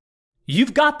technology.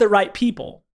 You've got the right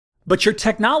people, but your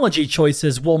technology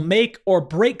choices will make or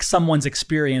break someone's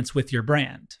experience with your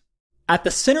brand. At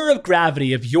the center of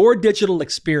gravity of your digital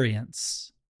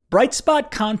experience, Brightspot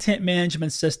Content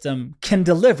Management System can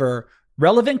deliver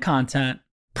relevant content,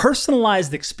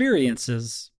 personalized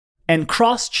experiences, and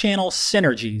cross-channel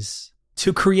synergies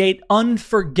to create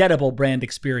unforgettable brand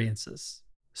experiences,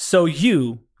 so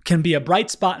you can be a bright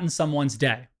spot in someone's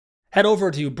day. Head over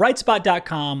to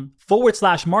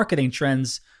brightspot.com/marketing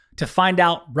trends to find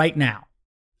out right now.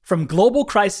 From global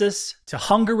crisis to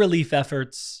hunger relief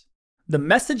efforts, the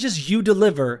messages you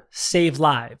deliver save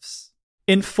lives,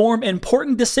 inform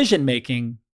important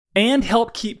decision-making, and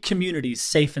help keep communities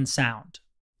safe and sound.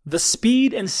 The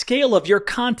speed and scale of your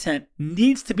content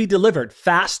needs to be delivered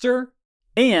faster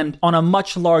and on a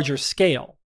much larger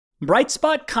scale.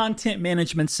 Brightspot Content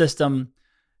Management System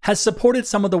has supported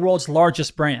some of the world's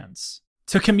largest brands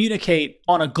to communicate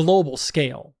on a global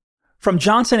scale. From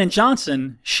Johnson &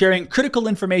 Johnson sharing critical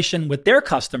information with their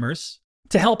customers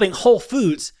to helping Whole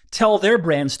Foods tell their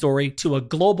brand story to a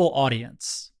global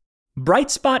audience.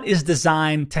 Brightspot is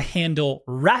designed to handle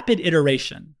rapid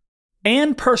iteration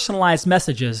and personalized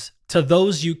messages to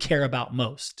those you care about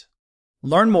most.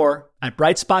 Learn more at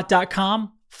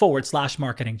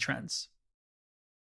brightspot.com/marketing trends.